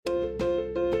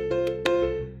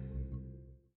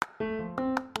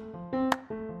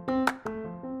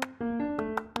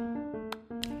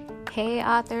Hey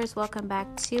authors, welcome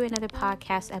back to another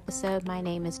podcast episode. My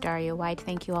name is Daria White.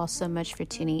 Thank you all so much for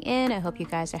tuning in. I hope you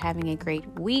guys are having a great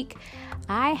week.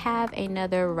 I have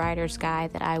another writer's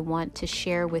guide that I want to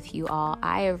share with you all.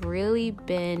 I have really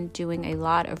been doing a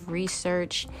lot of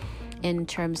research in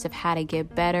terms of how to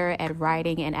get better at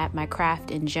writing and at my craft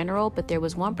in general, but there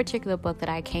was one particular book that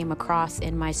I came across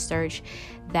in my search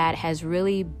that has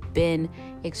really been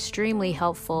extremely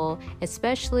helpful,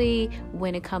 especially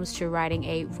when it comes to writing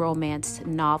a romance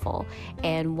novel.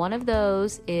 And one of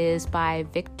those is by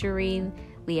Victorine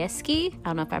Lieski. I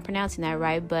don't know if I'm pronouncing that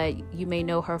right, but you may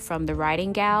know her from The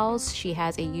Writing Gals. She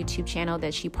has a YouTube channel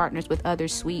that she partners with other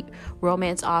sweet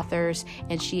romance authors,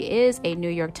 and she is a New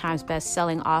York Times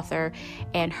best-selling author.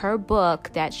 And her book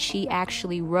that she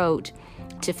actually wrote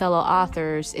to fellow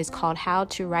authors is called How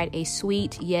to Write a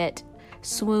Sweet Yet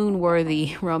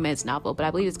Swoon-Worthy Romance Novel. But I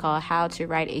believe it's called How to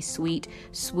Write a Sweet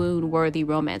Swoon-Worthy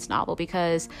Romance Novel,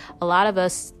 because a lot of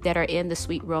us that are in the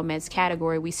sweet romance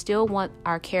category, we still want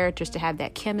our characters to have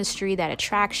that chemistry, that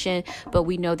attraction, but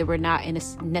we know that we're not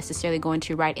necessarily going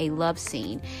to write a love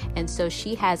scene. And so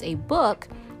she has a book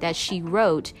that she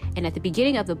wrote, and at the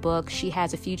beginning of the book, she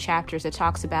has a few chapters that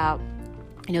talks about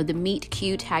the meet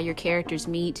cute, how your characters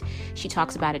meet. She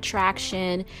talks about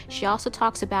attraction. She also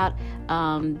talks about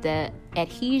the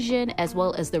adhesion as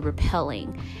well as the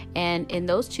repelling. And in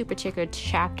those two particular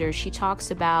chapters, she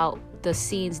talks about the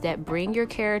scenes that bring your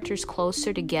characters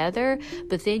closer together,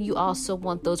 but then you also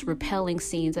want those repelling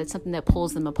scenes. That's something that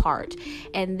pulls them apart.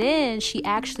 And then she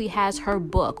actually has her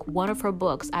book, one of her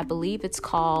books, I believe it's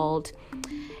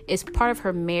part of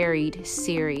her Married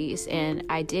series, and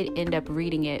I did end up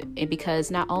reading it, and because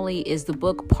not only is the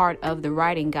book part of the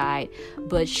writing guide,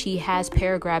 but she has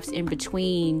paragraphs in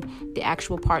between the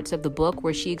actual parts of the book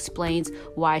where she explains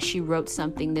why she wrote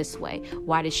something this way.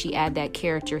 Why did she add that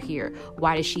character here?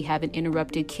 Why did she have an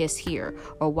interrupted kiss here?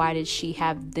 Or why did she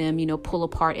have them, pull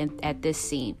apart at this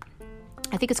scene?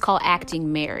 I think it's called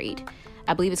Acting Married.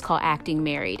 I believe it's called Acting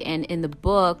Married. And in the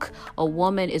book, a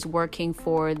woman is working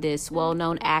for this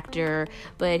well-known actor,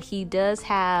 but he does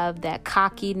have that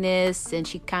cockiness, and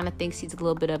she kind of thinks he's a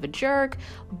little bit of a jerk.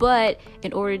 But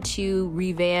in order to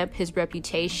revamp his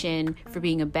reputation for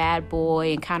being a bad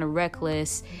boy and kind of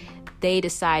reckless, they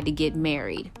decide to get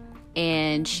married.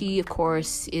 And she, of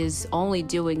course, is only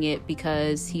doing it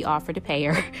because he offered to pay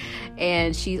her.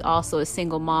 And she's also a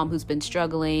single mom who's been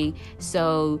struggling.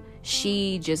 So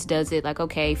she just does it like,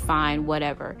 okay, fine,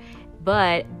 whatever.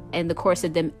 But in the course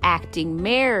of them acting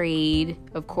married,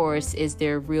 of course, is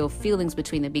there real feelings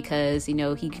between them, because, he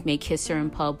may kiss her in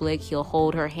public, he'll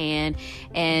hold her hand,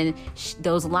 and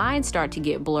those lines start to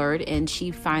get blurred, and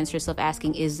she finds herself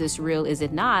asking, is this real, is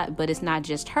it not? But it's not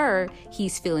just her,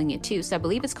 he's feeling it too. So I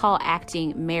believe it's called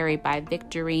Acting Married by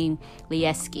Victorine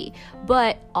Lieski.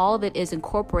 But all of it is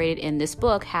incorporated in this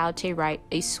book, How to Write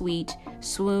a Sweet,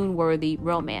 Swoon-Worthy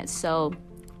Romance. So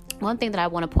one thing that I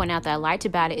want to point out that I liked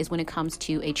about it is when it comes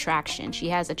to attraction. She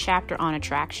has a chapter on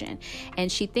attraction,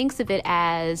 and she thinks of it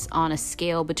as on a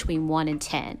scale between 1 and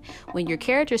 10. When your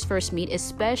characters first meet,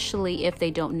 especially if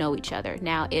they don't know each other.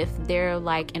 Now, if they're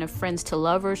like in a friends to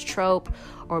lovers trope,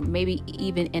 or maybe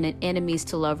even in an enemies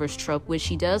to lovers trope, which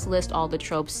she does list all the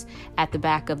tropes at the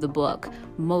back of the book,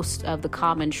 most of the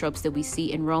common tropes that we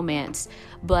see in romance.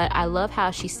 But I love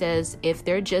how she says if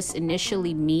they're just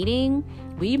initially meeting,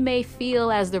 we may feel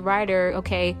as the writer,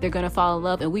 okay, they're going to fall in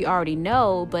love, and we already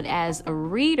know, but as a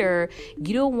reader,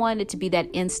 you don't want it to be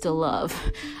that insta love.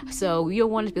 So you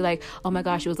don't want it to be like, oh my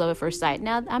gosh, it was love at first sight.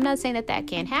 Now, I'm not saying that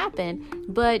can't happen,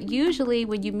 but usually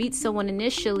when you meet someone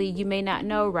initially, you may not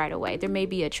know right away. There may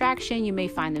be attraction, you may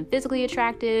find them physically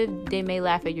attractive, they may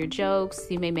laugh at your jokes,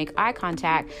 you may make eye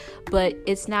contact, but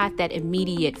it's not that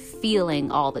immediate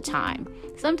feeling all the time.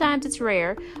 Sometimes it's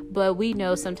rare, but we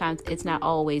know sometimes it's not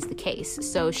always the case.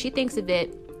 So she thinks of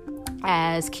it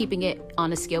as keeping it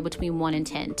on a scale between 1 and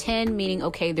 10. 10 meaning,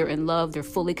 okay, they're in love, they're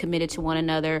fully committed to one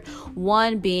another.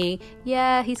 1 being,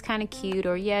 yeah, he's kind of cute,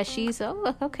 or yeah, she's,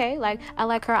 oh, okay, like, I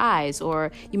like her eyes,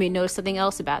 or you may notice something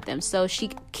else about them. So she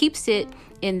keeps it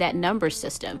in that number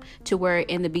system to where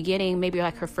in the beginning, maybe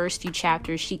like her first few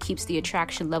chapters, she keeps the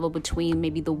attraction level between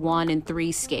maybe the 1 and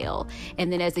 3 scale.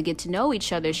 And then as they get to know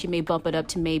each other, she may bump it up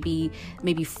to maybe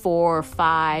 4 or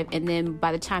 5. And then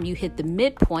by the time you hit the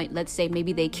midpoint, let's say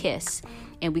maybe they kiss.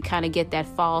 And we kind of get that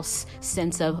false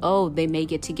sense of, oh, they may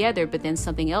get together, but then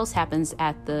something else happens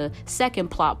at the second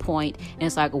plot point, and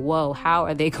it's like, whoa, how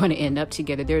are they going to end up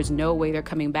together? There's no way they're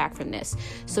coming back from this.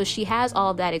 So she has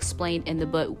all of that explained in the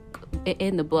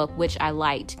book, which I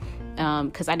liked.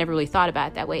 because I never really thought about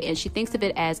it that way. And she thinks of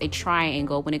it as a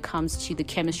triangle when it comes to the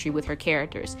chemistry with her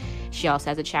characters. She also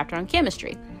has a chapter on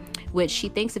chemistry. which she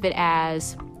thinks of it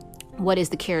as what is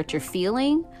the character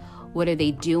feeling, what are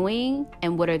they doing,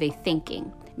 and what are they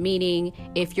thinking? Meaning,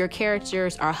 if your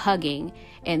characters are hugging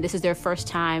and this is their first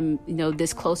time,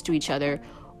 this close to each other,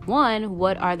 one,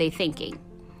 what are they thinking?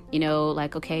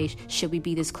 Like, okay, should we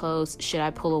be this close? Should I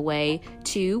pull away?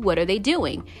 Two, what are they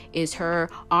doing? Is her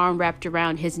arm wrapped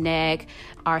around his neck?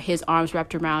 Are his arms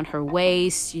wrapped around her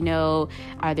waist?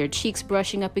 Are their cheeks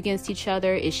brushing up against each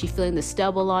other? Is she feeling the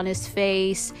stubble on his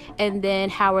face? And then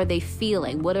how are they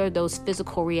feeling? What are those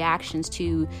physical reactions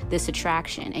to this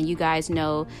attraction? And you guys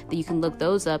know that you can look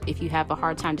those up if you have a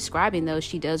hard time describing those.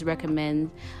 She does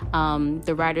recommend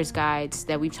the writer's guides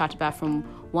that we've talked about from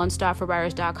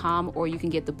OneStarForWriters.com, or you can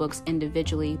get the books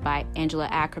individually by Angela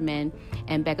Ackerman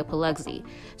and Becca Pelugzi.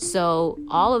 So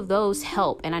all of those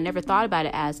help, and I never thought about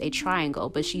it as a triangle,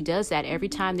 but she does that every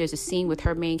time there's a scene with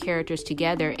her main characters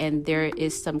together and there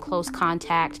is some close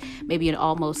contact, maybe an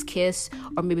almost kiss,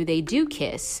 or maybe they do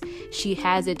kiss. She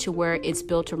has it to where it's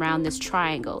built around this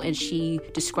triangle, and she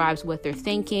describes what they're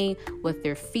thinking, what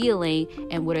they're feeling,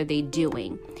 and what are they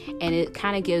doing. And it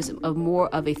kind of gives a more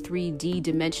of a 3D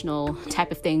dimensional type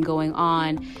of thing going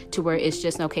on, to where it's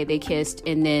just, okay, they kissed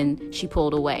and then she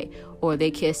pulled away, or they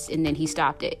kissed and then he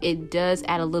stopped it. It does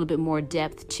add a little bit more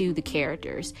depth to the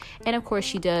characters. And of course,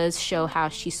 she does show how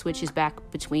she switches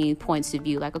back between points of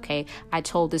view. Like, okay, I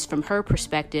told this from her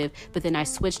perspective, but then I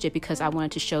switched it because I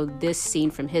wanted to show this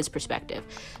scene from his perspective.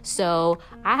 So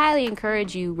I highly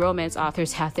encourage you romance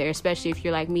authors out there, especially if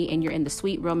you're like me and you're in the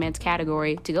sweet romance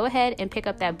category, to go ahead and pick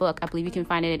up that book. I believe you can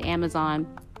find it at Amazon.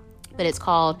 But it's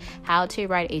called How to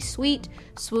Write a Sweet,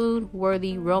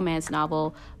 Swoon-Worthy Romance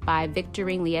Novel by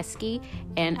Victorine Lieski,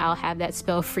 and I'll have that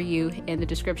spelled for you in the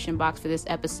description box for this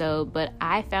episode. But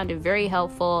I found it very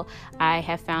helpful. I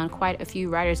have found quite a few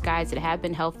writer's guides that have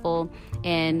been helpful,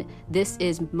 and this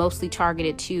is mostly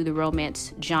targeted to the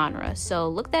romance genre. So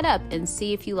look that up and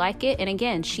see if you like it. And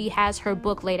again, she has her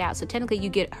book laid out, so technically you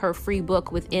get her free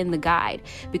book within the guide,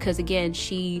 because again,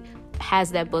 she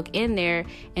has that book in there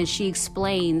and she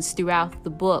explains throughout the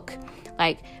book.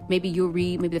 Like, maybe you'll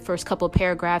read maybe the first couple of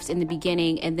paragraphs in the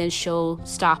beginning, and then she'll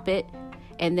stop it,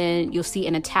 and then you'll see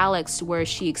in italics where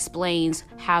she explains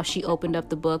how she opened up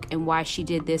the book and why she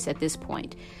did this at this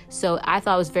point. So I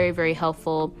thought it was very, very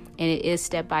helpful, and it is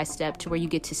step by step to where you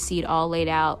get to see it all laid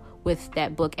out with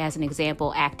that book as an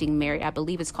example, Acting Married. I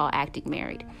believe it's called Acting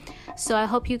Married. So I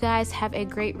hope you guys have a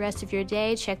great rest of your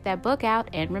day. Check that book out.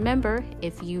 And remember,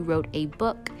 if you wrote a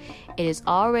book, it is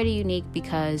already unique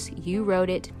because you wrote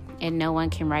it, and no one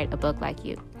can write a book like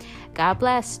you. God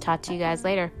bless. Talk to you guys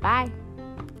later. Bye.